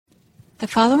The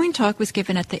following talk was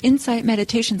given at the Insight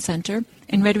Meditation Center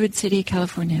in Redwood City,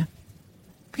 California.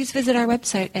 Please visit our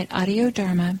website at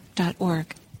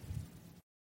audiodharma.org.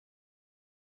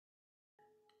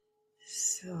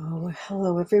 So,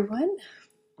 hello everyone.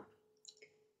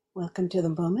 Welcome to the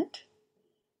moment.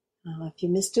 If you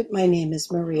missed it, my name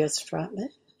is Maria Stratman,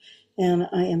 and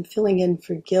I am filling in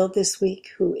for Gil this week,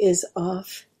 who is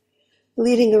off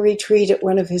leading a retreat at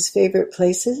one of his favorite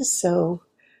places, so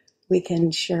we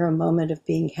can share a moment of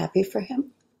being happy for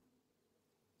him.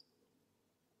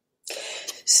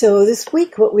 So this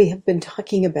week, what we have been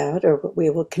talking about, or what we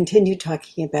will continue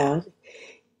talking about,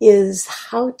 is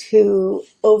how to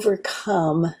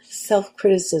overcome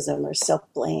self-criticism or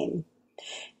self-blame.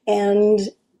 And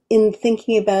in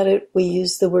thinking about it, we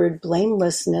use the word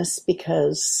blamelessness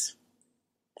because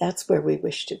that's where we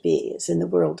wish to be, is in the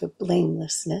world of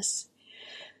blamelessness.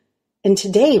 And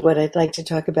today, what I'd like to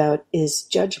talk about is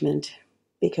judgment,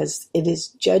 because it is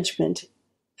judgment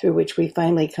through which we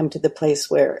finally come to the place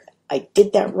where I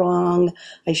did that wrong,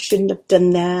 I shouldn't have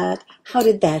done that, how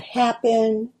did that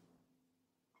happen?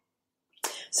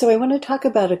 So I want to talk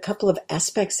about a couple of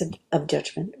aspects of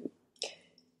judgment.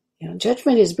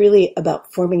 Judgment is really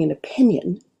about forming an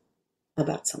opinion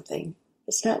about something.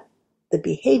 It's not the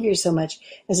behavior so much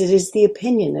as it is the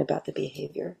opinion about the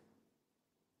behavior.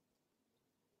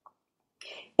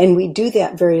 And we do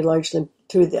that very largely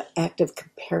through the act of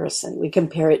comparison. We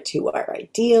compare it to our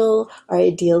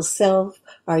ideal self,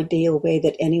 our ideal way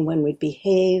that anyone would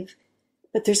behave.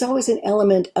 But there's always an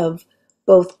element of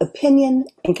both opinion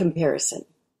and comparison,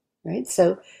 right?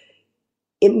 So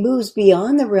it moves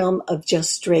beyond the realm of just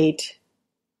straight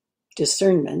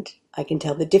discernment. I can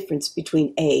tell the difference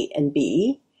between A and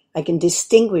B. I can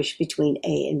distinguish between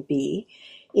A and B.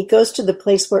 It goes to the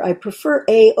place where I prefer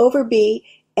A over B,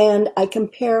 and I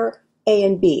compare A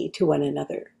and B to one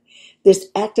another. This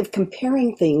act of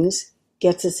comparing things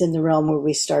gets us in the realm where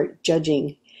we start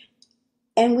judging.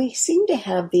 And we seem to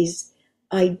have these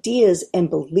ideas and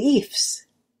beliefs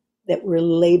that we're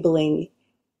labeling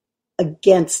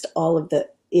against all of the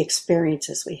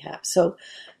experiences we have. So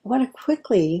I want to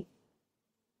quickly,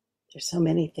 there's so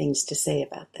many things to say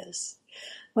about this.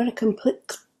 I want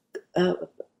to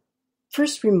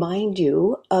first remind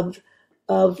you of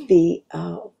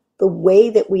the way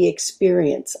that we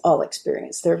experience all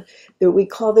experience. We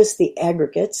call this the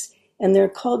aggregates, and they're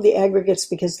called the aggregates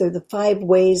because they're the 5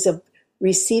 ways of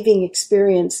receiving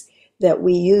experience that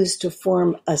we use to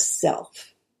form a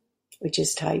self, which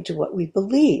is tied to what we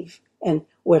believe and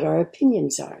what our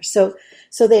opinions are. So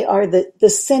they are the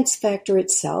sense factor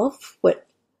itself, what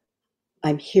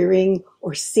I'm hearing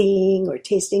or seeing or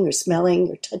tasting or smelling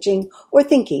or touching or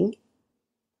thinking,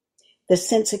 the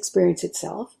sense experience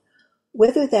itself,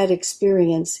 whether that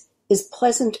experience is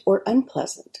pleasant or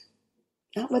unpleasant,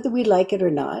 not whether we like it or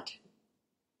not.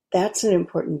 That's an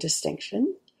important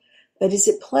distinction. But is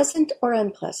it pleasant or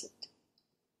unpleasant?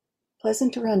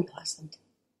 Pleasant or unpleasant?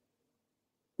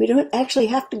 We don't actually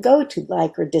have to go to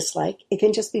like or dislike. It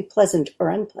can just be pleasant or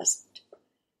unpleasant.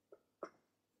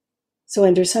 So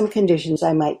under some conditions,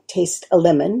 I might taste a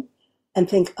lemon and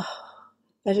think, oh,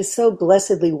 that is so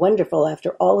blessedly wonderful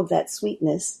after all of that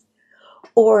sweetness.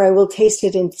 Or I will taste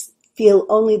it and feel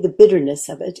only the bitterness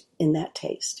of it in that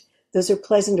taste. Those are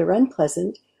pleasant or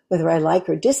unpleasant. Whether I like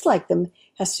or dislike them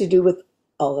has to do with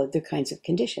all other kinds of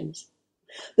conditions.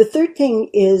 The third thing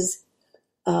is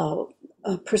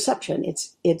perception.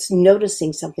 It's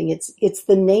noticing something. It's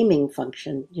the naming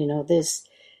function. This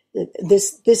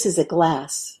is a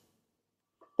glass,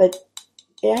 but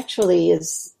it actually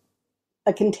is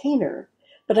a container.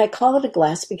 But I call it a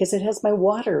glass because it has my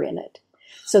water in it.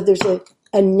 So there's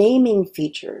a naming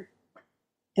feature,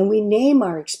 and we name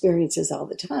our experiences all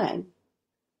the time.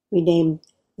 We name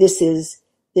this is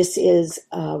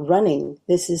running,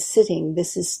 this is sitting,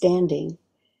 this is standing.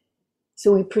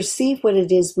 So we perceive what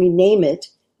it is, we name it,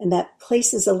 and that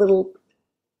places a little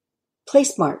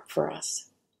place mark for us.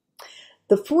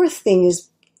 The fourth thing is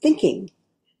thinking.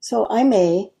 So I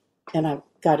may, and I've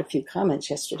got a few comments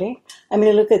yesterday, I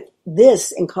may look at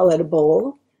this and call it a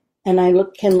bowl, and I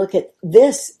can look at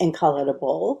this and call it a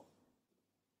bowl.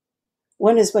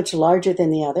 One is much larger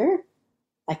than the other.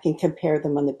 I can compare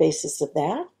them on the basis of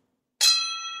that.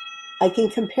 I can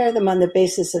compare them on the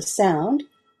basis of sound.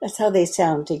 That's how they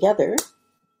sound together.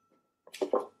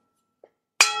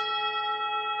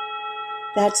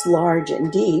 That's large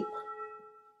and deep.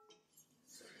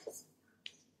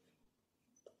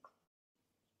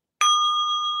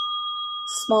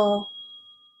 Small.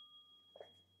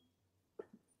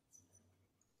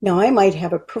 Now, I might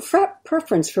have a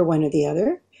preference for one or the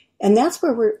other, And that's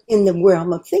where we're in the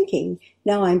realm of thinking.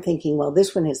 Now I'm thinking, well,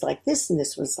 this one is like this and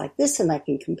this one's like this, and I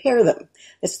can compare them.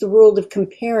 It's the world of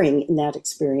comparing in that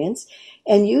experience.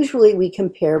 And usually we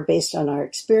compare based on our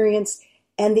experience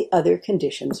and the other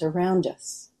conditions around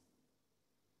us.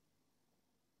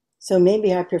 So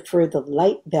maybe I prefer the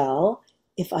light bell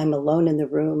if I'm alone in the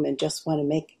room and just want to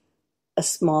make a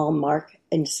small mark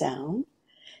and sound.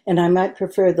 And I might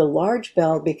prefer the large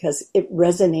bell because it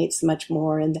resonates much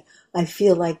more, and I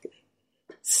feel like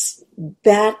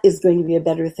that is going to be a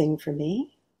better thing for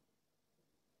me.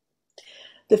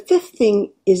 The fifth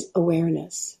thing is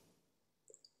awareness.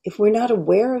 If we're not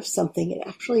aware of something, it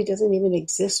actually doesn't even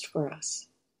exist for us.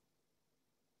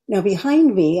 Now,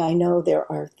 behind me, I know there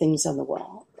are things on the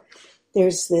wall.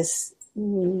 There's this, I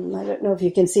don't know if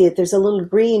you can see it, there's a little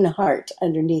green heart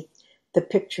underneath the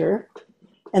picture.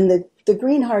 And the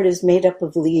green heart is made up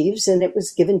of leaves, and it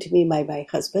was given to me by my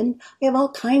husband. I have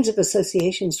all kinds of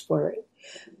associations for it.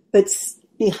 But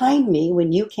behind me,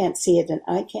 when you can't see it and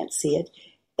I can't see it,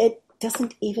 it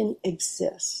doesn't even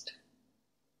exist.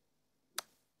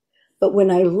 But when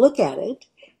I look at it,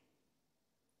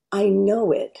 I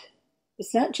know it.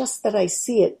 It's not just that I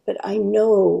see it, but I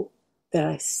know that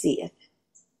I see it.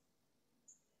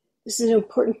 This is an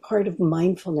important part of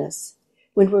mindfulness.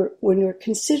 When we're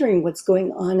considering what's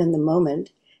going on in the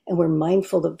moment, and we're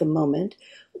mindful of the moment,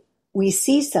 we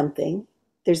see something,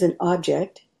 there's an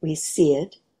object, we see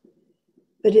it,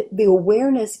 but the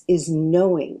awareness is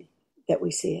knowing that we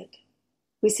see it.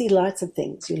 We see lots of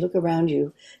things. You look around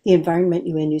you, the environment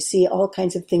you're in, you see all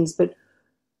kinds of things, but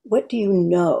what do you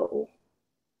know?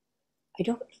 I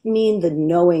don't mean the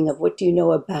knowing of what do you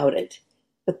know about it,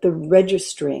 but the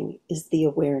registering is the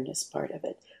awareness part of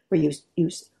it, where you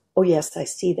oh yes, I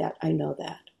see that, I know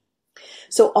that.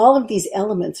 So all of these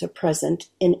elements are present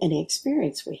in any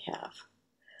experience we have.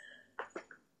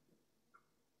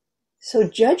 So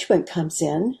judgment comes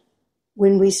in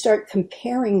when we start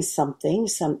comparing something,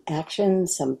 some action,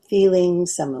 some feeling,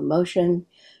 some emotion,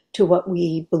 to what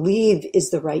we believe is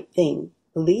the right thing.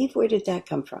 Believe? Where did that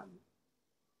come from?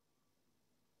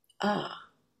 I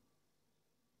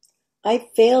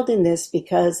failed in this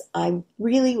because I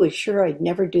really was sure I'd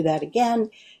never do that again.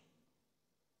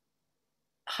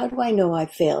 How do I know I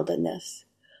failed in this?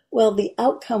 Well, the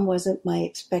outcome wasn't my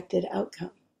expected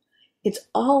outcome. It's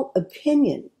all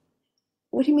opinion.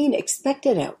 What do you mean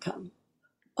expected outcome?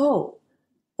 Oh,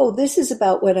 this is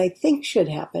about what I think should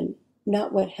happen,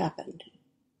 not what happened.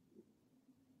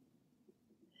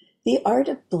 The art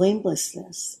of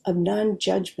blamelessness, of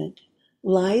non-judgment,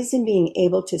 lies in being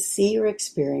able to see your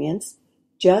experience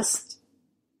just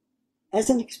as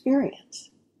an experience.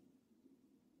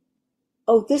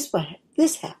 Oh, this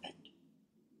happened.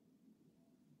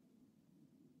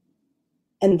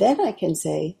 And then I can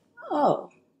say, oh,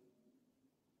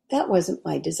 that wasn't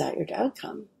my desired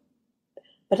outcome.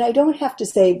 But I don't have to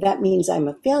say that means I'm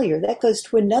a failure. That goes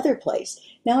to another place.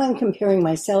 Now I'm comparing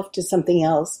myself to something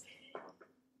else.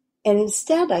 And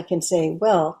instead I can say,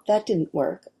 well, that didn't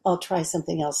work. I'll try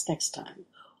something else next time.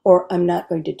 Or I'm not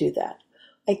going to do that.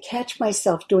 I catch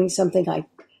myself doing something I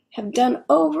have done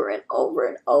over and over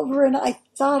and over, and I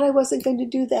thought I wasn't going to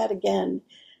do that again.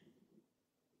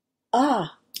 I'll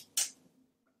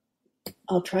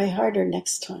try harder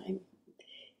next time.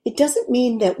 It doesn't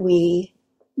mean that we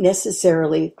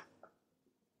necessarily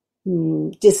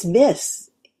dismiss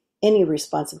any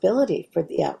responsibility for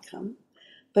the outcome,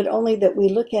 but only that we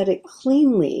look at it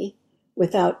cleanly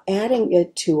without adding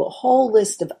it to a whole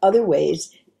list of other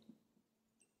ways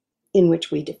in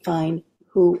which we define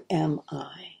who am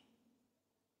I.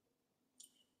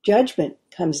 Judgment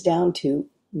comes down to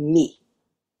me.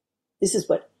 This is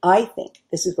what I think.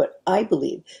 This is what I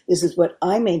believe. This is what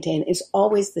I maintain. It's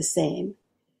always the same.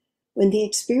 When the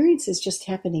experience is just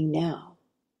happening now,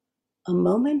 a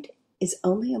moment is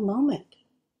only a moment.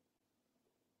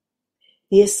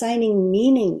 The assigning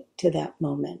meaning to that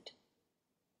moment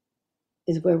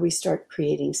is where we start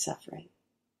creating suffering.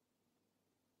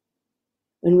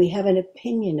 When we have an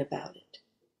opinion about it.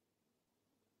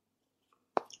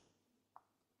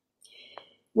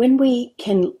 When we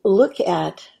can look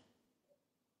at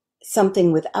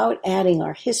something without adding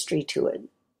our history to it,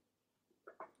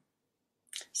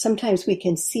 sometimes we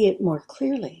can see it more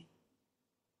clearly.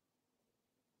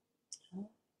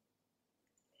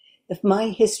 If my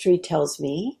history tells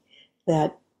me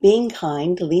that being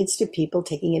kind leads to people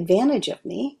taking advantage of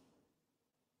me,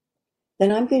 then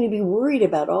I'm going to be worried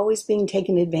about always being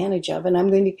taken advantage of, and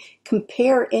I'm going to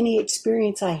compare any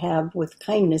experience I have with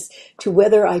kindness to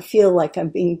whether I feel like I'm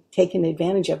being taken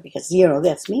advantage of, because,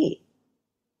 that's me.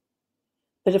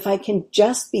 But if I can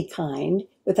just be kind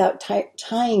without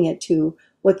tying it to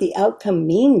what the outcome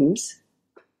means,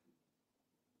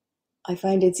 I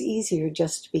find it's easier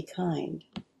just to be kind.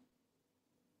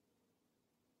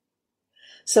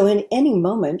 So in any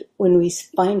moment when we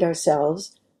find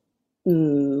ourselves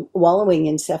wallowing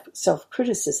in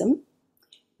self-criticism,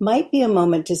 might be a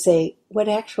moment to say, what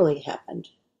actually happened?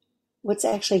 What's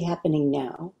actually happening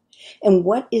now? And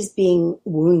what is being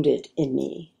wounded in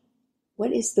me?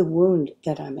 What is the wound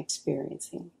that I'm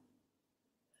experiencing?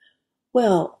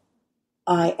 Well,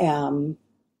 I am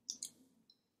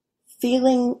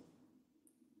feeling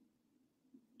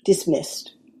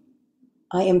dismissed.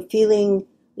 I am feeling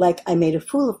like I made a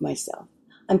fool of myself.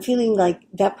 I'm feeling like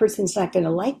that person's not going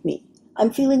to like me.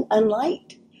 I'm feeling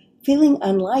unliked. Feeling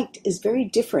unliked is very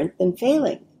different than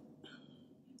failing.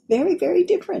 Very, very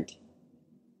different.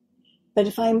 But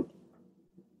if I'm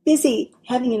busy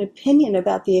having an opinion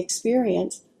about the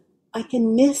experience, I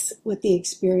can miss what the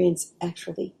experience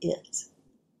actually is.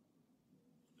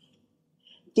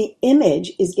 The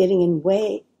image is getting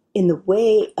in the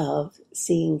way of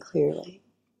seeing clearly.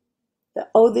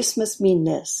 This must mean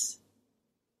this.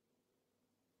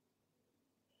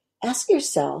 Ask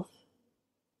yourself,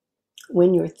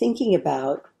 when you're thinking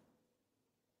about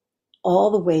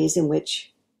all the ways in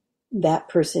which that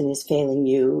person is failing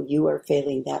you, you are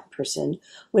failing that person,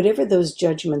 whatever those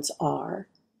judgments are,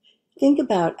 think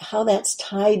about how that's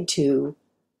tied to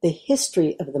the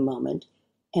history of the moment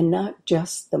and not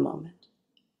just the moment.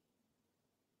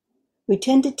 We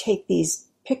tend to take these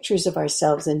pictures of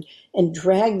ourselves and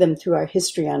drag them through our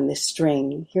history on this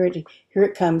string. Here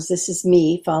it comes. This is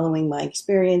me following my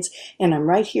experience, and I'm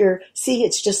right here. See,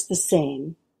 it's just the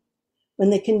same. When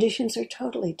the conditions are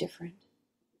totally different.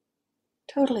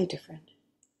 Totally different.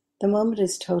 The moment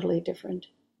is totally different.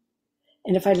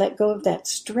 And if I let go of that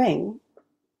string,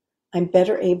 I'm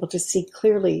better able to see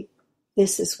clearly,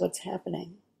 this is what's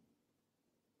happening.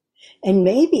 And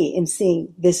maybe in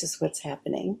seeing this is what's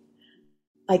happening,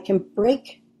 I can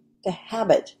break the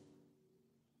habit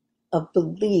of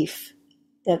belief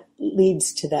that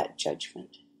leads to that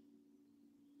judgment.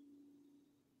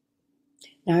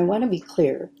 Now, I want to be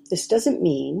clear. This doesn't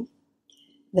mean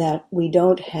that we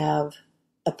don't have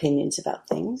opinions about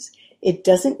things. It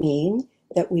doesn't mean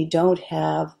that we don't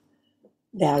have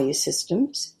value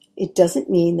systems. It doesn't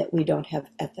mean that we don't have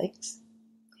ethics.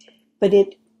 But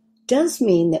it does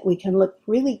mean that we can look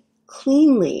really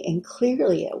cleanly and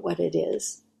clearly at what it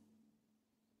is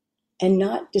and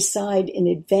not decide in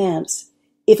advance,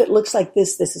 if it looks like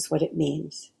this is what it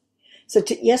means. So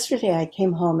yesterday I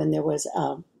came home and there was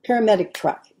a paramedic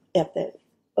truck at the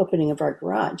opening of our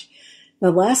garage. The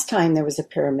last time there was a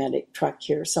paramedic truck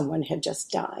here, someone had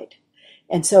just died.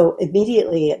 And so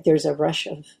immediately there's a rush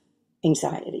of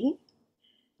anxiety.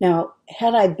 Now,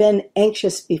 had I been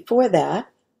anxious before that,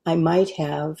 I might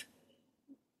have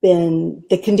been,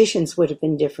 the conditions would have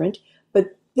been different.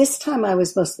 But this time I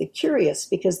was mostly curious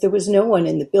because there was no one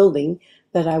in the building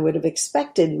that I would have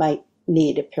expected might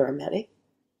need a paramedic.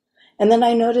 And then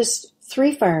I noticed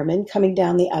 3 firemen coming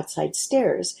down the outside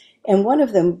stairs. And one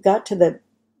of them got to the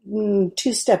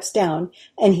 2 steps down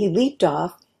and he leaped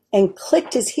off and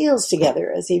clicked his heels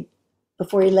together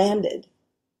before he landed.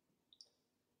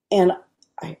 And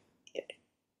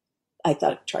I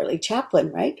thought Charlie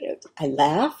Chaplin, right? I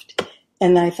laughed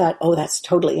and I thought, oh, that's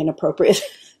totally inappropriate.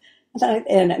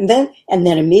 and then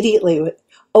immediately,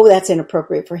 oh, that's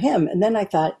inappropriate for him. And then I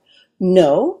thought,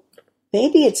 no,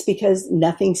 maybe it's because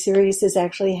nothing serious is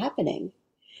actually happening.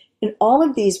 And all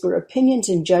of these were opinions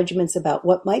and judgments about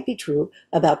what might be true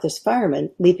about this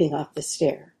fireman leaping off the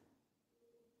stair.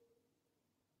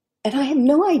 And I have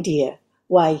no idea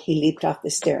why he leaped off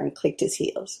the stair and clicked his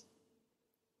heels.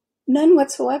 None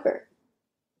whatsoever.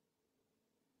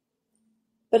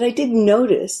 But I did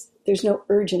notice there's no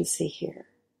urgency here.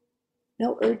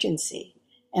 No urgency.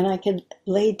 And I could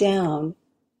lay down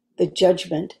the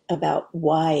judgment about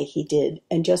why he did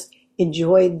and just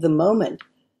enjoy the moment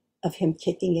of him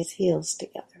kicking his heels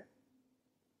together.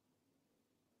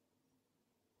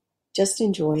 Just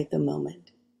enjoy the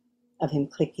moment of him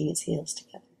clicking his heels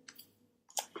together.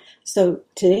 So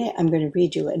today I'm going to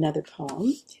read you another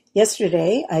poem.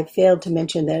 Yesterday I failed to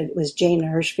mention that it was Jane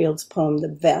Hirshfield's poem, The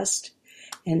Vest.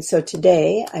 And so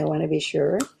today I want to be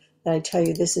sure that I tell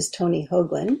you this is Tony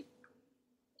Hoagland.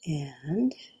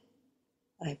 And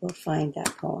I will find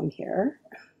that poem here.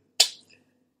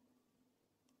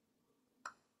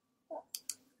 The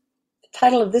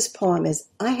title of this poem is,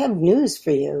 I Have News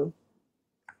for You.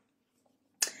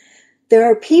 There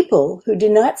are people who do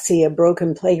not see a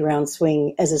broken playground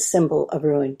swing as a symbol of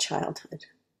ruined childhood.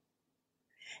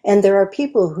 And there are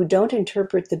people who don't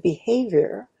interpret the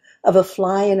behavior of a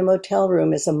fly in a motel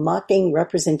room as a mocking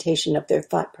representation of their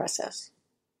thought process.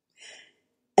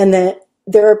 And that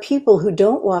there are people who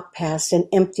don't walk past an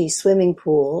empty swimming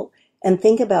pool and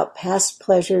think about past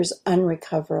pleasures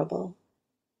unrecoverable,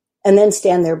 and then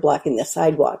stand there blocking the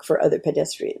sidewalk for other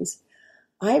pedestrians.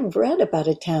 I've read about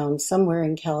a town somewhere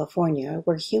in California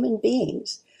where human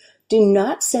beings do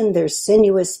not send their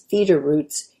sinuous feeder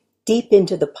roots deep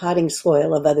into the potting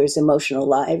soil of others' emotional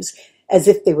lives as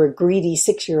if they were greedy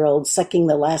 6-year-olds sucking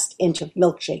the last inch of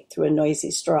milkshake through a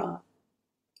noisy straw.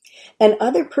 And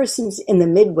other persons in the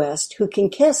Midwest who can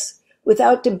kiss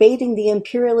without debating the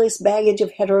imperialist baggage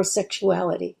of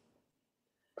heterosexuality.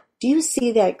 Do you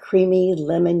see that creamy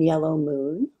lemon yellow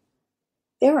moon?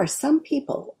 There are some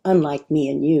people, unlike me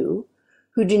and you,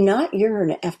 who do not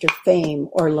yearn after fame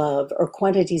or love or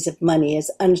quantities of money as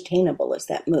unattainable as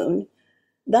that moon.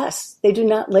 Thus, they do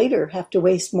not later have to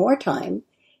waste more time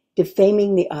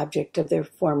defaming the object of their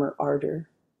former ardor,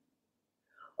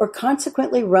 or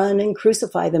consequently run and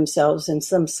crucify themselves in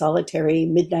some solitary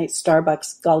midnight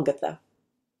Starbucks Golgotha.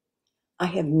 I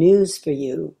have news for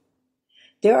you.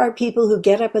 There are people who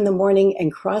get up in the morning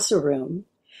and cross a room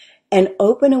and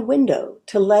open a window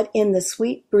to let in the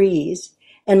sweet breeze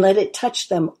and let it touch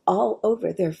them all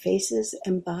over their faces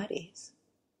and bodies.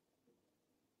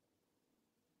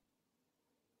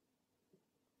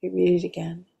 I read it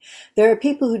again. There are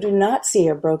people who do not see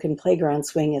a broken playground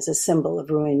swing as a symbol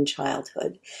of ruined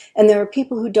childhood. And there are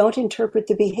people who don't interpret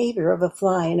the behavior of a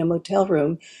fly in a motel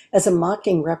room as a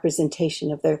mocking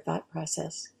representation of their thought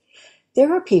process.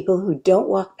 There are people who don't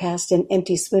walk past an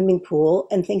empty swimming pool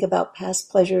and think about past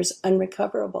pleasures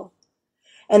unrecoverable,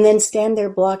 and then stand there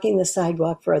blocking the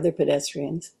sidewalk for other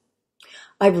pedestrians.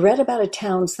 I've read about a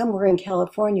town somewhere in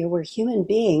California where human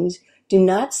beings do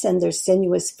not send their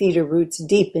sinuous feeder roots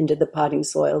deep into the potting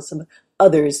soils of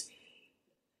others'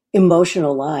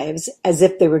 emotional lives as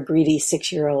if they were greedy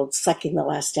 6-year-olds sucking the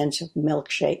last inch of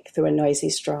milkshake through a noisy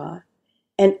straw.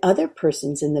 And other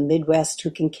persons in the Midwest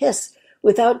who can kiss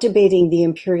without debating the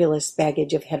imperialist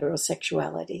baggage of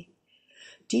heterosexuality.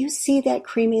 Do you see that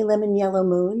creamy lemon yellow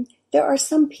moon? There are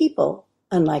some people,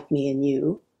 unlike me and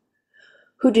you,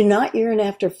 who do not yearn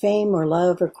after fame or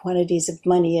love or quantities of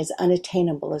money as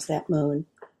unattainable as that moon.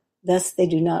 Thus, they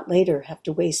do not later have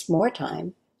to waste more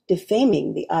time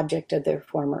defaming the object of their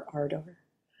former ardor,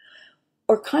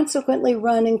 or consequently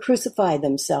run and crucify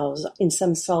themselves in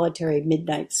some solitary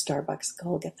midnight Starbucks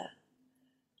Golgotha.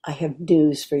 I have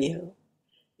news for you.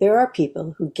 There are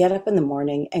people who get up in the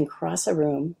morning and cross a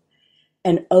room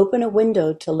and open a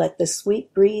window to let the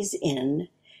sweet breeze in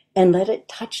and let it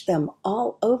touch them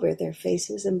all over their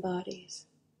faces and bodies.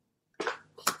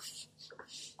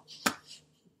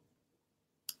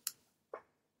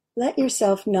 Let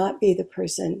yourself not be the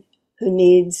person who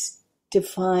needs to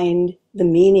find the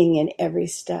meaning in every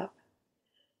step,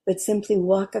 but simply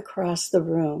walk across the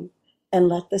room and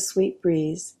let the sweet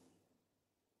breeze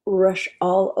rush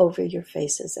all over your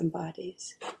faces and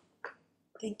bodies.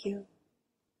 Thank you.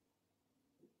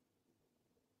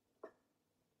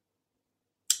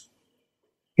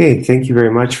 Hey, thank you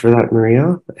very much for that,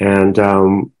 Maria. And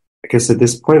I guess at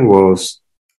this point, we'll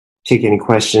take any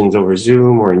questions over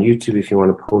Zoom or on YouTube. If you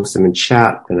want to post them in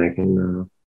chat, then I can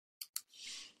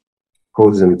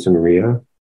pose them to Maria.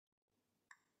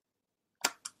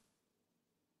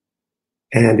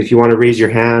 And if you want to raise your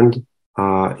hand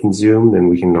in Zoom, then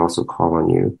we can also call on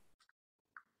you.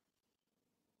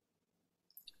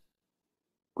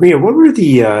 Maria, what were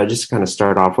the, just to kind of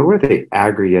start off, what were the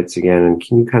aggregates again? And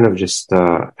can you kind of just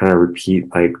kind of repeat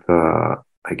like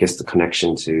I guess the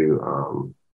connection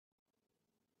to,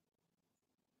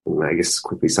 I guess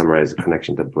quickly summarize the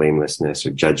connection to blamelessness or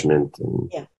judgment?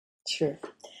 And... Yeah, sure.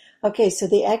 Okay, so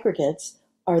the aggregates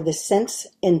are the sense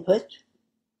input,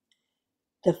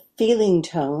 the feeling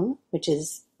tone, which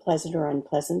is pleasant or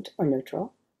unpleasant or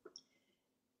neutral,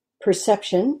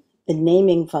 perception, the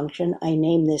naming function, I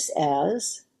name this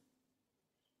as,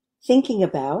 thinking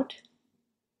about,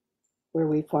 where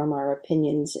we form our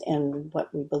opinions and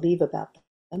what we believe about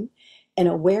them, and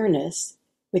awareness,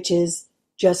 which is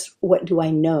just what do I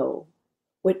know?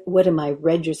 What am I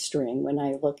registering when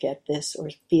I look at this or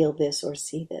feel this or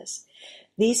see this?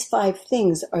 These 5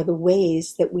 things are the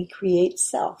ways that we create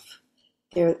self.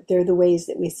 They're the ways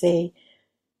that we say,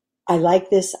 I like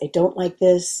this, I don't like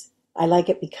this, I like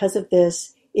it because of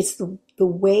this. It's the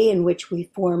way in which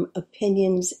we form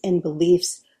opinions and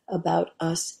beliefs about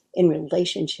us in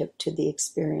relationship to the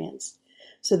experience.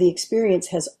 So the experience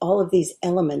has all of these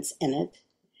elements in it,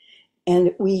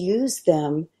 and we use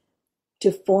them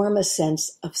to form a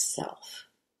sense of self.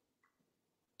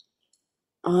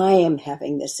 I am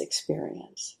having this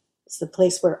experience. It's the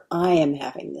place where I am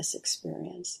having this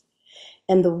experience.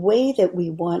 And the way that we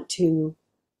want to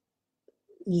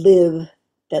live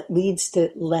that leads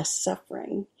to less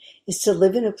suffering is to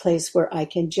live in a place where I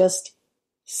can just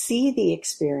see the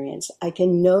experience. I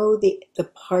can know the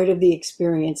part of the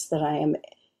experience that I am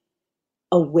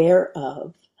aware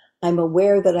of. I'm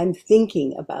aware that I'm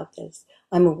thinking about this.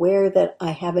 I'm aware that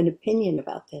I have an opinion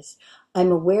about this.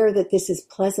 I'm aware that this is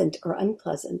pleasant or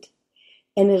unpleasant.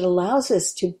 And it allows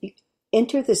us to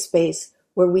enter the space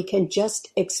where we can just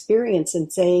experience and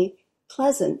say,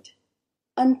 pleasant,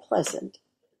 unpleasant.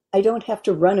 I don't have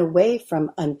to run away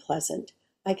from unpleasant.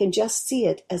 I can just see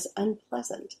it as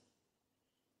unpleasant.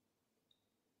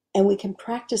 And we can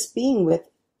practice being with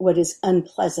what is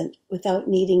unpleasant without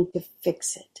needing to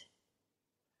fix it,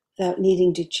 without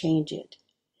needing to change it.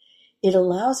 It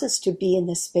allows us to be in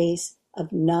the space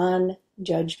of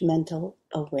non-judgmental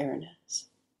awareness.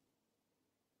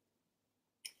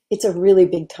 It's a really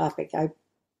big topic. I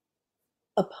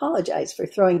apologize for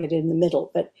throwing it in the middle,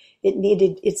 but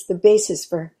it's the basis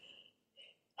for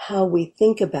how we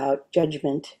think about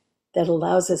judgment that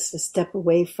allows us to step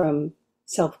away from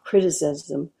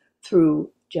self-criticism through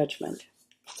judgment.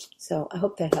 So I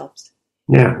hope that helps.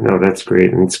 Yeah, no, that's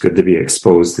great. And it's good to be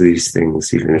exposed to these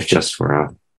things, even if just for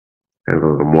a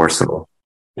little more so.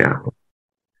 Yeah.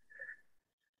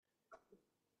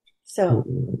 So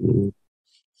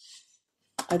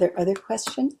are there other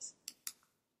questions?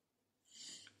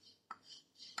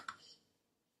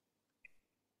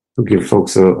 We'll give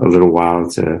folks a little while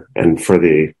and for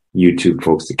the YouTube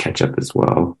folks to catch up as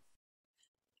well.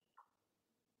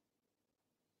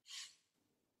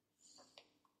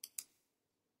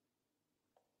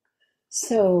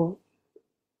 So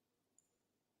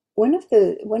one of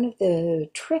the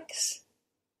tricks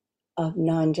of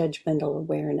non-judgmental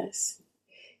awareness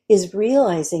is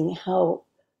realizing how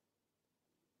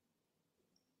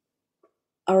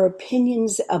our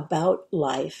opinions about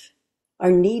life,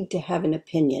 our need to have an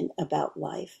opinion about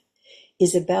life,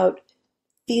 is about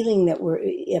feeling that we're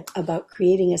about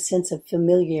creating a sense of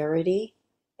familiarity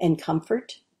and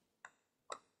comfort.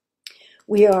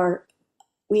 We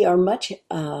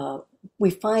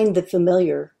find the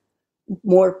familiar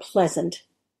more pleasant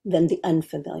than the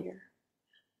unfamiliar.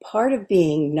 Part of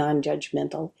being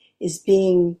non-judgmental is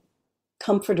being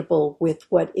comfortable with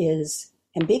what is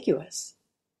ambiguous.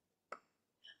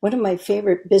 One of my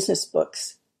favorite business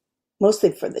books,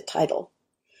 mostly for the title,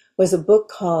 was a book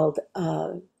called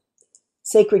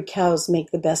Sacred Cows Make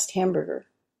the Best Hamburger,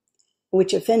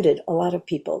 which offended a lot of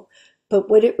people. But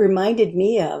what it reminded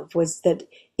me of was that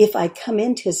if I come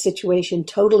into a situation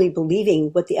totally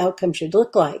believing what the outcome should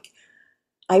look like,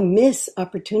 I miss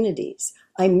opportunities.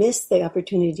 I miss the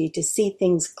opportunity to see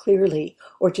things clearly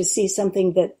or to see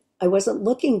something that I wasn't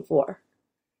looking for.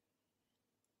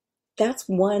 That's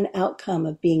one outcome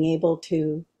of being able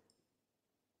to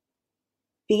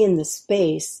be in the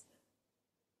space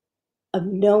of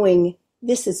knowing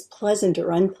this is pleasant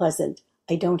or unpleasant.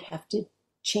 I don't have to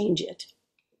change it.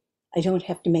 I don't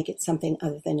have to make it something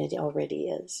other than it already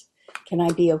is. Can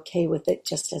I be okay with it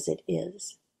just as it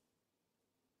is?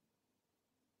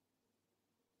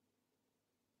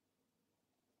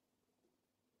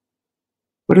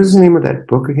 What is the name of that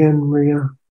book again, Maria?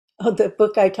 Oh, the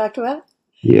book I talked about?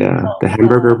 Yeah, the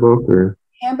hamburger book, or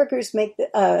hamburgers make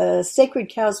the sacred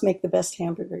cows make the best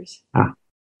hamburgers. Ah.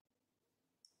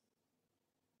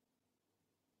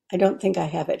 I don't think I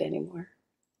have it anymore.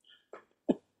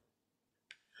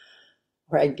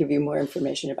 Or I'd give you more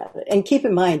information about it. And keep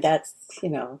in mind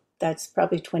that's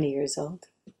probably 20 years old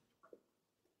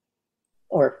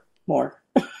or more.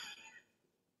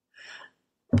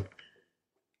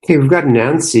 Okay, we've got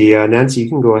Nancy. Nancy, you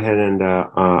can go ahead and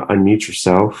unmute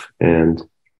yourself. And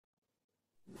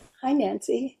hi,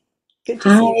 Nancy. Good to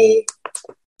see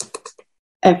you.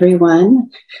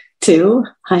 Everyone, too.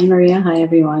 Hi, Maria. Hi,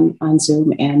 everyone on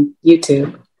Zoom and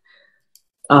YouTube.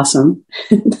 Awesome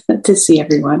to see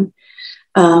everyone.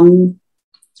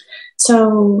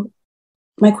 So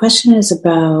my question is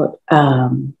about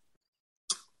the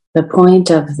point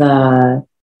of the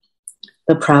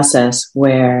process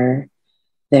where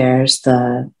there's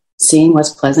the seeing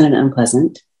what's pleasant and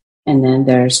unpleasant, and then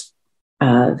there's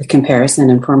the comparison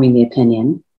and forming the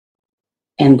opinion.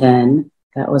 And then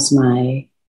that was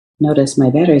notice my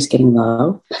battery's getting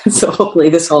low, so hopefully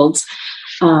this holds.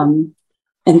 And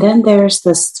then there's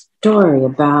the story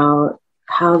about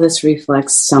how this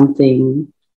reflects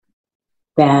something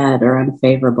bad or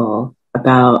unfavorable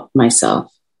about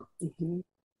myself. Mm-hmm.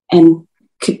 And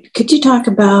could you talk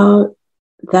about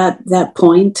that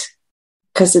point?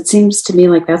 Because it seems to me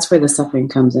like that's where the suffering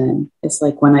comes in. It's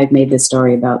like when I've made this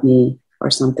story about me or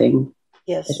something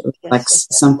Yes. that reflects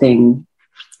something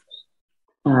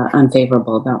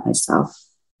unfavorable about myself.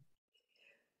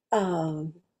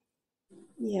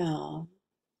 Yeah.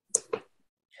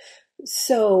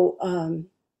 So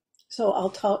I'll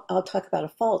talk about a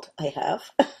fault I have.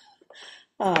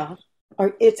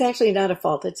 Or it's actually not a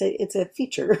fault. It's a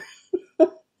feature.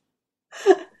 But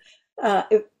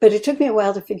it took me a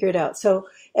while to figure it out. So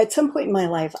at some point in my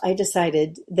life, I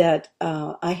decided that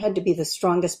I had to be the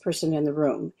strongest person in the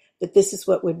room, that this is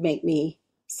what would make me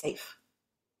safe.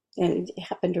 And it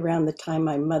happened around the time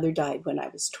my mother died when I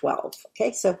was 12.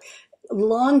 Okay, so a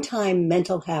long time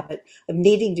mental habit of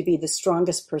needing to be the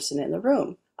strongest person in the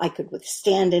room. I could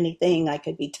withstand anything. I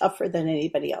could be tougher than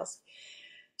anybody else.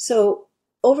 So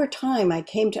over time, I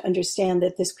came to understand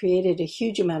that this created a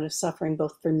huge amount of suffering,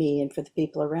 both for me and for the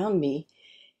people around me.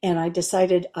 And I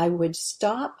decided I would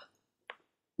stop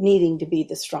needing to be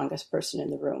the strongest person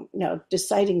in the room. Now,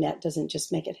 deciding that doesn't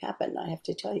just make it happen, I have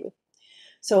to tell you.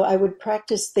 So I would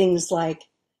practice things like,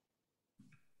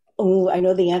 oh, I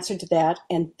know the answer to that,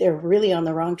 and they're really on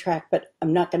the wrong track, but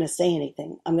I'm not going to say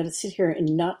anything. I'm going to sit here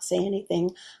and not say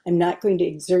anything. I'm not going to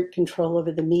exert control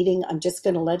over the meeting. I'm just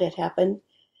going to let it happen.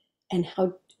 And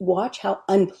watch how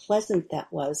unpleasant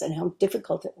that was and how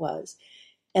difficult it was.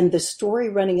 And the story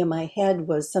running in my head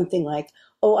was something like,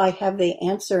 oh, I have the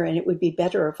answer and it would be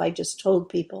better if I just told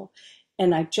people.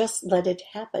 And I just let it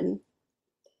happen.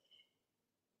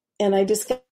 And I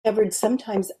discovered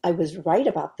sometimes I was right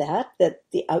about that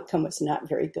the outcome was not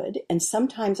very good. And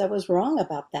sometimes I was wrong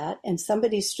about that. And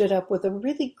somebody stood up with a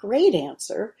really great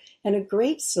answer and a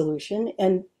great solution.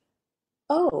 And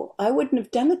oh, I wouldn't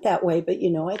have done it that way, but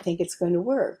I think it's going to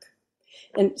work.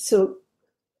 And so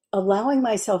allowing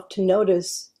myself to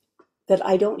notice that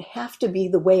I don't have to be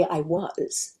the way I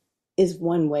was is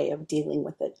one way of dealing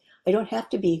with it. I don't have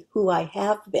to be who I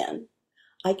have been.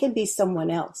 I can be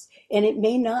someone else. And it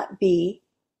may not be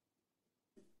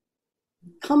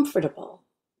comfortable.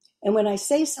 And when I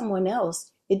say someone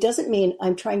else, it doesn't mean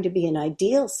I'm trying to be an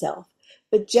ideal self,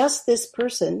 but just this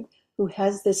person who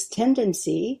has this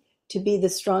tendency to be the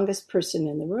strongest person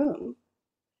in the room.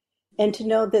 And to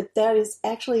know that that is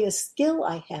actually a skill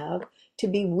I have to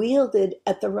be wielded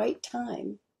at the right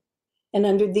time. And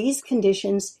under these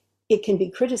conditions, it can be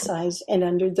criticized. And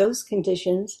under those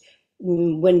conditions,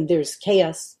 when there's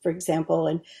chaos, for example,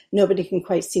 and nobody can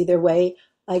quite see their way,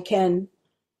 I can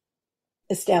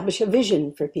establish a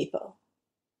vision for people.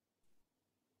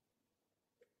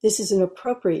 This is an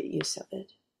appropriate use of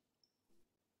it.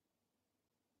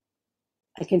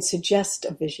 I can suggest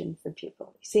a vision for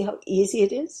people. See how easy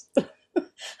it is?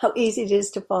 How easy it is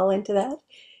to fall into that?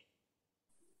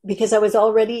 Because I was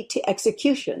already to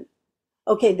execution.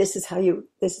 Okay, this is how you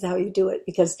do it,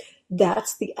 because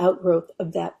that's the outgrowth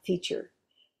of that feature.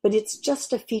 But it's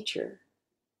just a feature.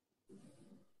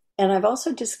 And I've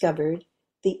also discovered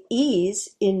the ease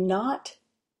in not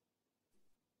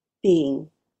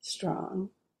being strong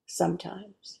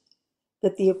sometimes.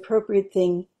 That the appropriate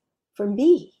thing for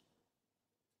me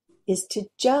is to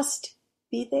just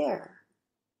be there.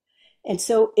 And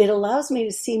so it allows me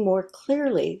to see more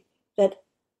clearly that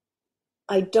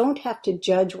I don't have to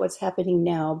judge what's happening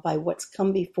now by what's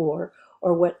come before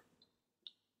or what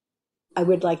I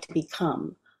would like to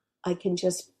become. I can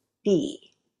just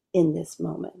be in this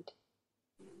moment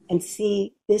and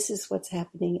see this is what's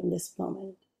happening in this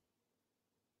moment.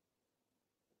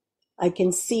 I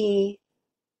can see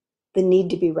the need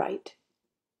to be right,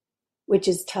 which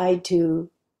is tied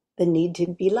to the need to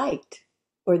be liked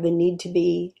or the need to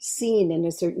be seen in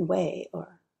a certain way.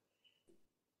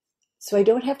 So I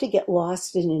don't have to get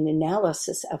lost in an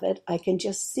analysis of it. I can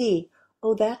just see,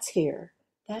 oh, that's here,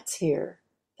 that's here,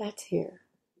 that's here.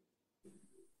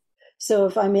 So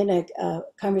if I'm in a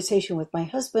conversation with my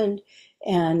husband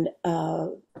and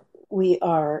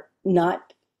we're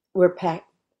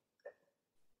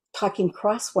talking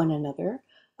cross one another,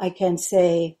 I can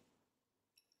say,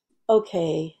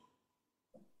 okay,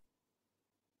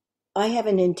 I have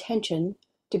an intention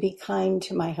to be kind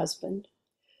to my husband.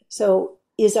 So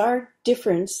is our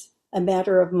difference a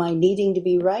matter of my needing to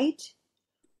be right?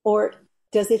 Or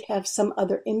does it have some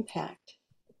other impact?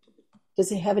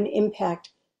 Does it have an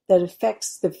impact that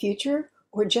affects the future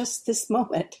or just this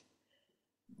moment?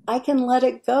 I can let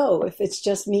it go if it's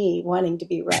just me wanting to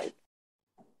be right.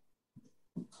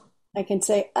 I can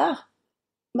say,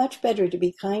 much better to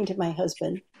be kind to my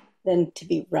husband than to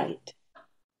be right.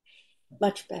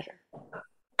 Much better.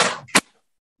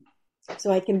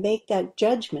 So I can make that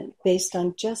judgment based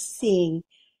on just seeing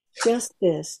just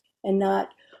this and not,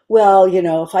 well,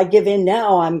 if I give in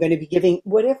now, I'm going to be giving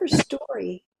whatever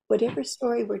story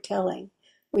we're telling.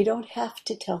 We don't have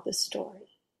to tell the story.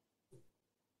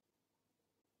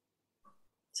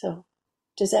 So,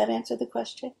 does that answer the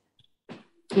question?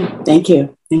 Thank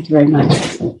you. Thank you very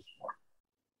much.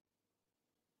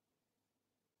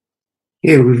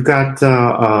 Yeah, we've got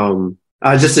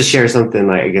just to share something.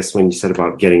 Like, I guess when you said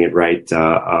about getting it right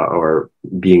or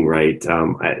being right,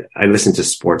 I listen to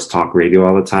sports talk radio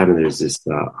all the time, and there's this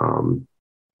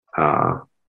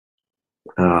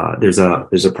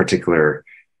there's a particular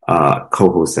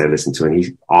co-host that I listen to, and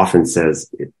he often says,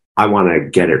 "I want to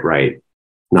get it right,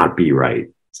 not be right."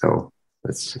 So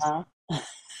that's just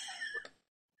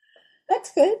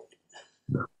that's good.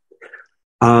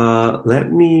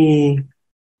 Let me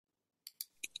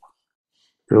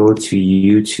go to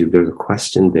YouTube. There's a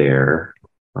question there,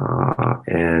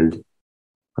 and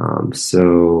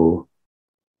so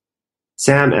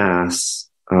Sam asks,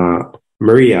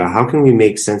 Maria, how can we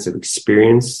make sense of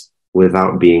experience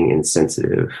without being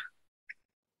insensitive?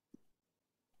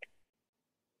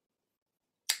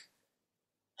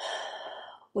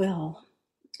 Well,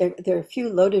 there are a few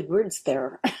loaded words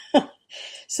there.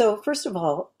 So first of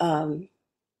all,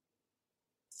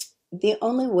 the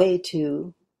only way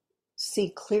to see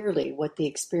clearly what the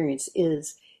experience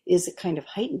is a kind of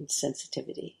heightened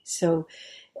sensitivity. So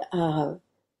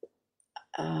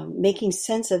making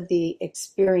sense of the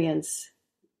experience.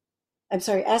 I'm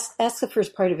sorry, ask the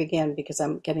first part of it again because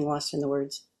I'm getting lost in the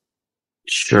words.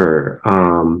 Sure.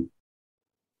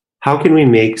 How can we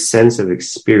make sense of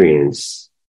experience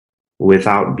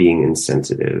without being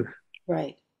insensitive?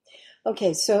 Right.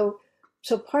 Okay, so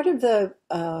part of the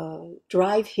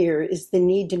drive here is the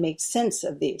need to make sense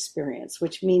of the experience,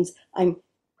 which means I'm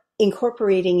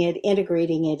incorporating it,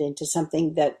 integrating it into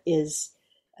something that is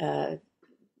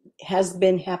has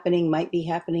been happening, might be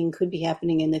happening, could be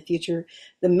happening in the future.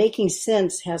 The making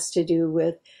sense has to do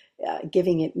with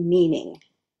giving it meaning,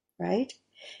 right?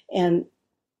 And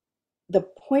the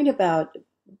point about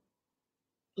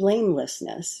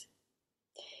blamelessness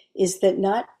is that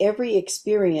not every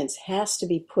experience has to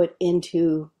be put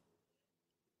into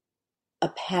a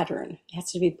pattern. It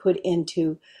has to be put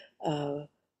into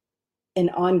an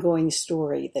ongoing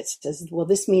story that says, well,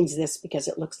 this means this because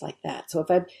it looks like that. So if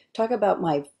I talk about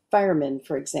my fireman,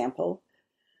 for example,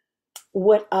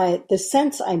 the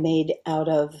sense I made out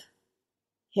of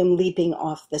him leaping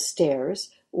off the stairs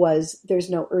was there's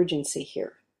no urgency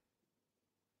here.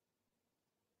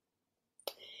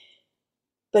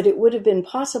 But it would have been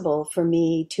possible for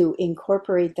me to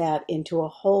incorporate that into a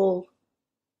whole,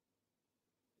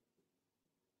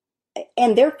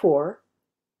 and therefore,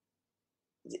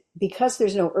 because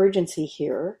there's no urgency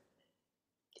here,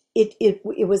 it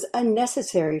was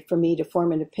unnecessary for me to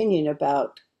form an opinion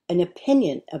about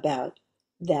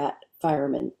that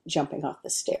fireman jumping off the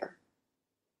stair.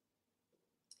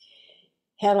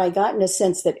 Had I gotten a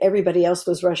sense that everybody else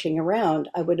was rushing around,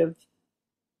 I would have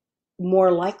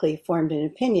more likely formed an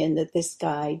opinion that this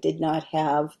guy did not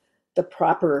have the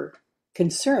proper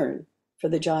concern for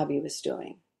the job he was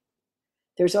doing.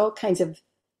 There's all kinds of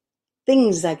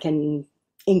things I can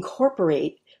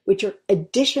incorporate which are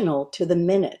additional to the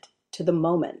minute, to the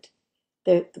moment.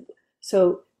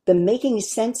 So the making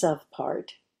sense of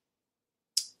part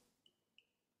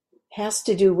has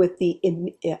to do with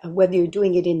whether you're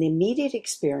doing it in the immediate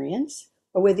experience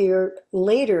or whether you're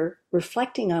later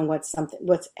reflecting on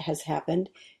what has happened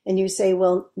and you say,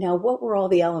 well, now what were all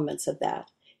the elements of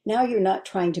that? Now you're not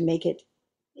trying to make it,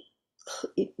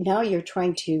 now you're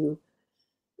trying to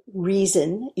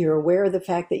reason. You're aware of the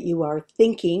fact that you are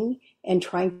thinking and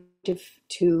trying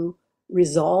to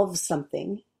resolve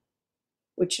something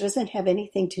which doesn't have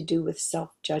anything to do with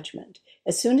self-judgment.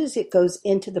 As soon as it goes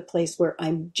into the place where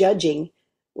I'm judging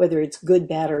whether it's good,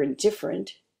 bad, or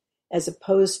indifferent, as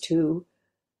opposed to,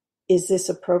 is this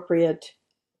appropriate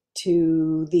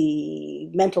to the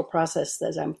mental process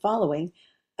that I'm following,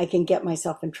 I can get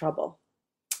myself in trouble.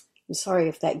 I'm sorry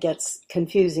if that gets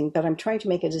confusing, but I'm trying to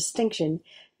make a distinction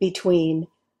between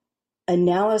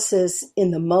analysis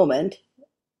in the moment,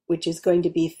 which is going to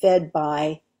be fed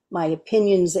by my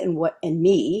opinions and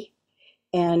me,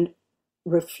 and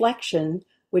reflection,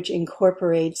 which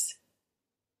incorporates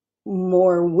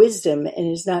more wisdom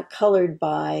and is not colored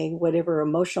by whatever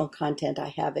emotional content I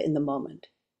have in the moment,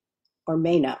 or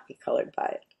may not be colored by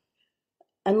it,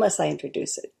 unless I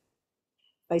introduce it.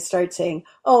 If I start saying,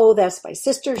 oh, that's my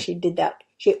sister, she did that,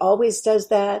 she always does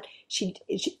that,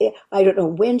 I don't know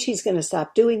when she's going to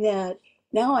stop doing that.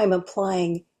 Now I'm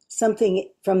applying something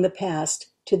from the past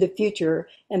to the future,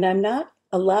 and I'm not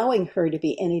allowing her to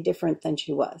be any different than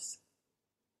she was,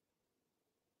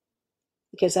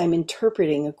 because I'm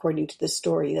interpreting according to the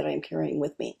story that I'm carrying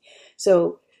with me.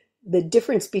 So the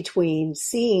difference between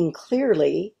seeing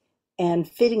clearly and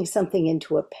fitting something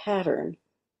into a pattern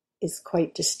is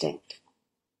quite distinct.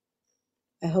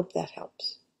 I hope that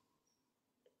helps.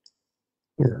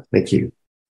 Yeah, thank you.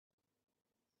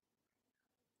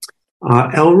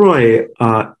 Elroy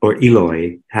or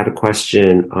Eloy had a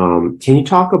question. Can you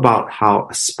talk about how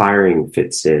aspiring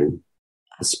fits in?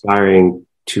 Aspiring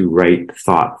to right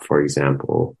thought, for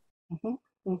example.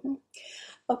 Mm-hmm, mm-hmm.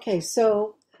 Okay,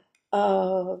 so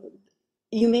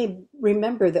you may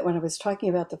remember that when I was talking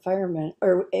about the firemen,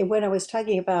 or when I was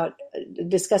talking about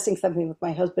discussing something with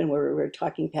my husband where we were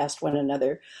talking past one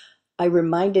another, I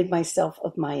reminded myself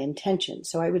of my intention.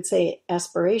 So I would say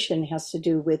aspiration has to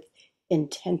do with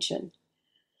intention.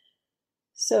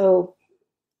 So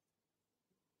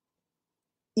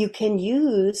you can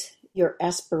use your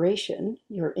aspiration,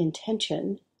 your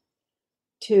intention,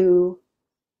 to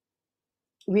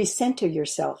recenter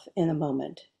yourself in a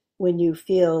moment when you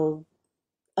feel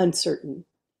uncertain.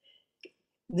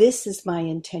 This is my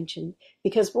intention,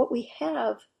 because what we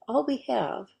have, all we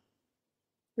have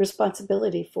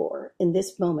responsibility for in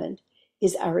this moment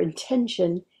is our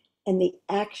intention and the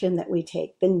action that we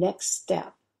take, the next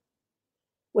step.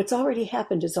 What's already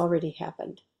happened has already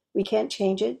happened. We can't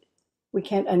change it. We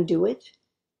can't undo it.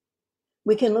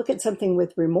 We can look at something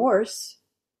with remorse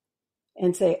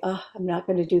and say, oh, I'm not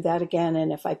going to do that again.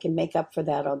 And if I can make up for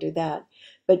that, I'll do that.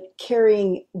 But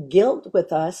carrying guilt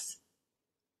with us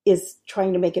is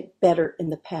trying to make it better in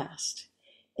the past.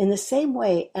 In the same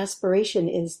way, aspiration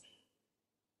is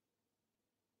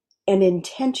an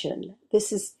intention.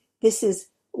 This is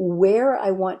where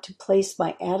I want to place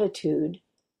my attitude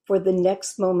for the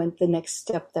next moment, the next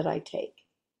step that I take.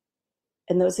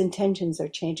 And those intentions are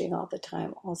changing all the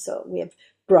time also. We have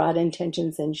broad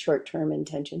intentions and short-term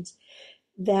intentions.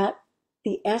 That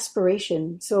the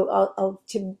aspiration, so I'll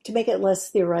to make it less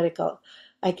theoretical,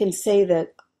 I can say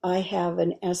that I have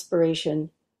an aspiration.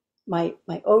 My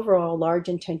overall large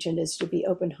intention is to be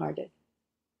open-hearted.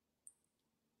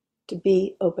 To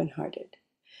be open-hearted.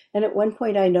 And at one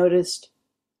point I noticed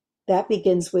that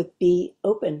begins with be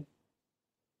open.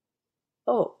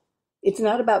 Oh, it's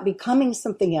not about becoming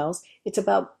something else. It's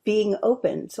about being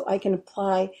open. So I can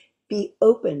apply be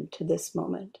open to this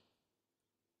moment.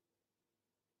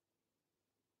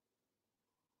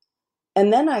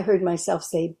 And then I heard myself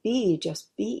say, be,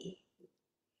 just be.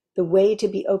 The way to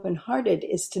be open-hearted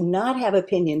is to not have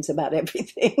opinions about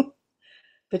everything,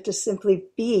 but to simply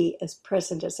be as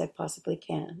present as I possibly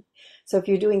can. So if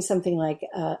you're doing something like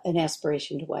an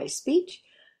aspiration to wise speech,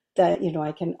 that,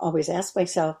 I can always ask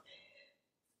myself,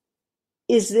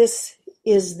 is this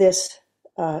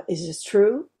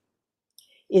true?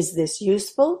 Is this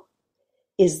useful?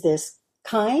 Is this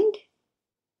kind?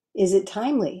 Is it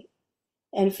timely?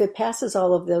 And if it passes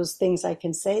all of those things, I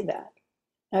can say that.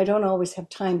 I don't always have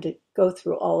time to go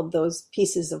through all of those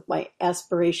pieces of my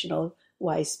aspirational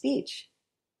wise speech.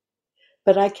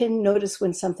 But I can notice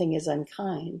when something is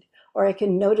unkind, or I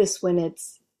can notice when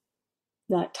it's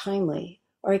not timely,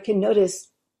 or I can notice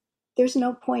there's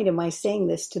no point in my saying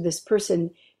this to this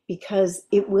person because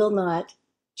it will not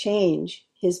change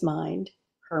his mind,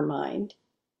 her mind,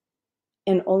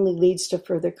 and only leads to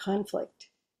further conflict.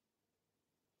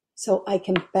 So I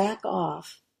can back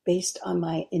off based on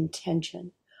my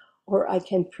intention, or I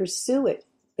can pursue it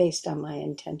based on my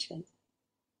intention.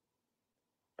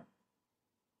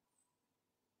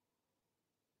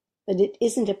 But it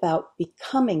isn't about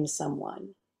becoming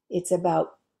someone. It's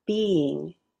about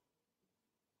being.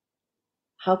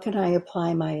 How can I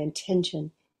apply my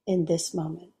intention in this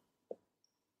moment?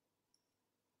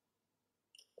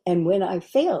 And when I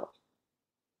fail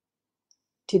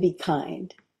to be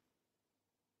kind,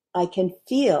 I can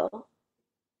feel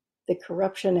the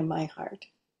corruption in my heart,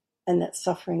 and that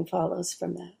suffering follows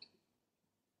from that.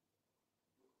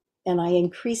 And I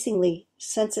increasingly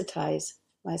sensitize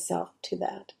myself to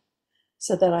that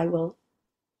so that I will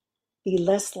be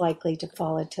less likely to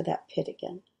fall into that pit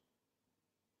again.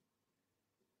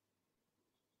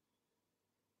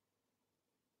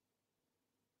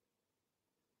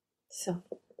 So,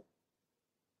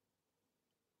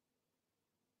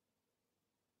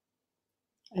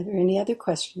 are there any other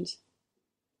questions?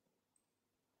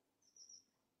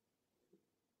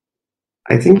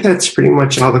 I think that's pretty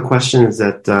much all the questions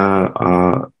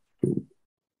that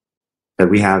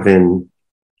we have in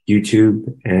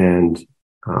YouTube and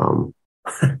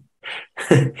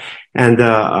and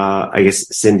I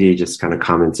guess Cindy just kind of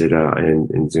commented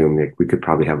in Zoom that we could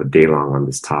probably have a day long on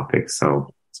this topic.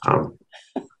 So,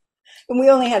 and we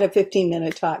only had a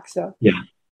 15-minute talk. So, yeah,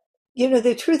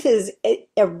 the truth is,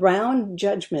 around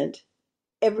judgment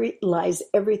lies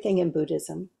everything in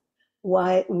Buddhism.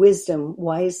 wisdom,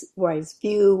 wise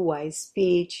view, wise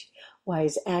speech,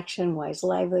 wise action, wise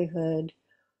livelihood,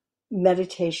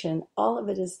 meditation, all of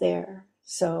it is there.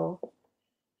 So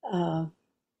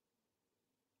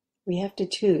we have to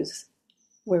choose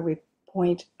where we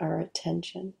point our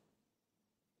attention,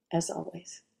 as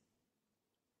always.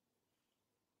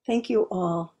 Thank you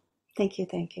all. Thank you,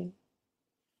 thank you.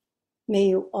 May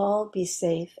you all be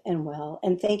safe and well.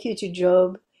 And thank you to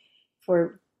Job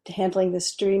for handling the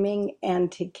streaming,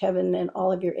 and to Kevin and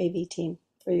all of your AV team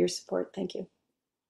for your support. Thank you.